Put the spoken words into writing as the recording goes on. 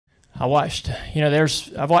I watched,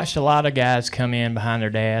 I've watched a lot of guys come in behind their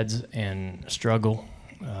dads and struggle.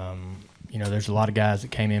 There's a lot of guys that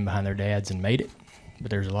came in behind their dads and made it, but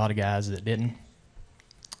there's a lot of guys that didn't.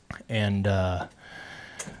 And, my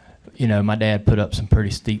dad put up some pretty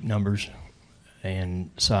steep numbers, and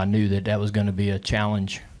so I knew that was going to be a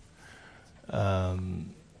challenge, trying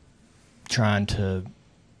to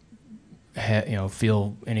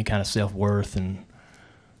feel any kind of self-worth and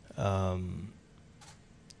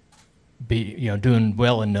be doing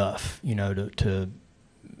well enough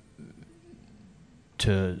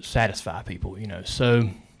to satisfy people, so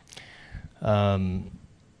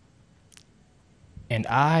and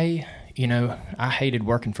I hated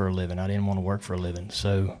working for a living. I didn't want to work for a living,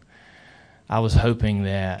 so I was hoping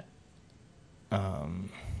that the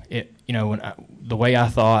way I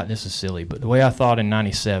thought, this is silly, but the way I thought in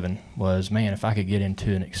 '97 was, man, if I could get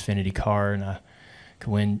into an Xfinity car and I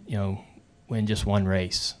could win just one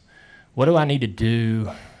race, what do I need to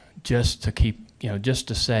do just to keep, just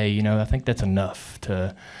to say, I think that's enough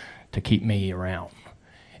to keep me around.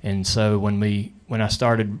 And so when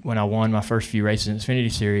I won my first few races in the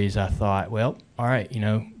Xfinity Series, I thought, well, all right,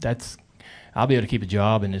 I'll be able to keep a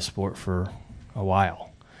job in this sport for a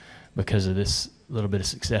while because of this little bit of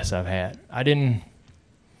success I've had. I didn't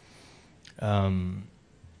come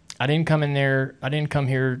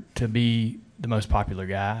here to be the most popular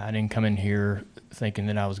guy. I didn't come in here thinking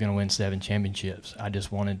that I was going to win 7 championships. I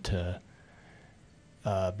just wanted to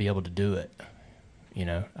be able to do it.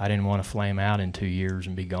 I didn't want to flame out in 2 years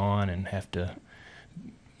and be gone and have to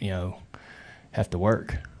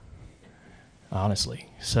work, honestly.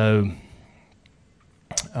 So,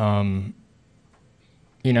 I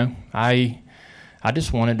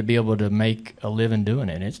just wanted to be able to make a living doing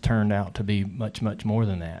it. It's turned out to be much, much more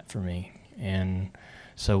than that for me. And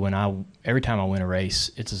so every time I win a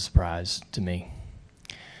race, it's a surprise to me.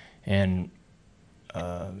 And,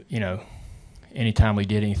 anytime we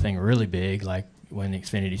did anything really big, like win the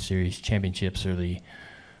Xfinity Series championships or the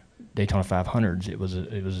Daytona 500s, it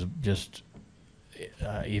was just,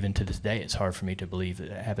 even to this day, it's hard for me to believe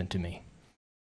that it happened to me.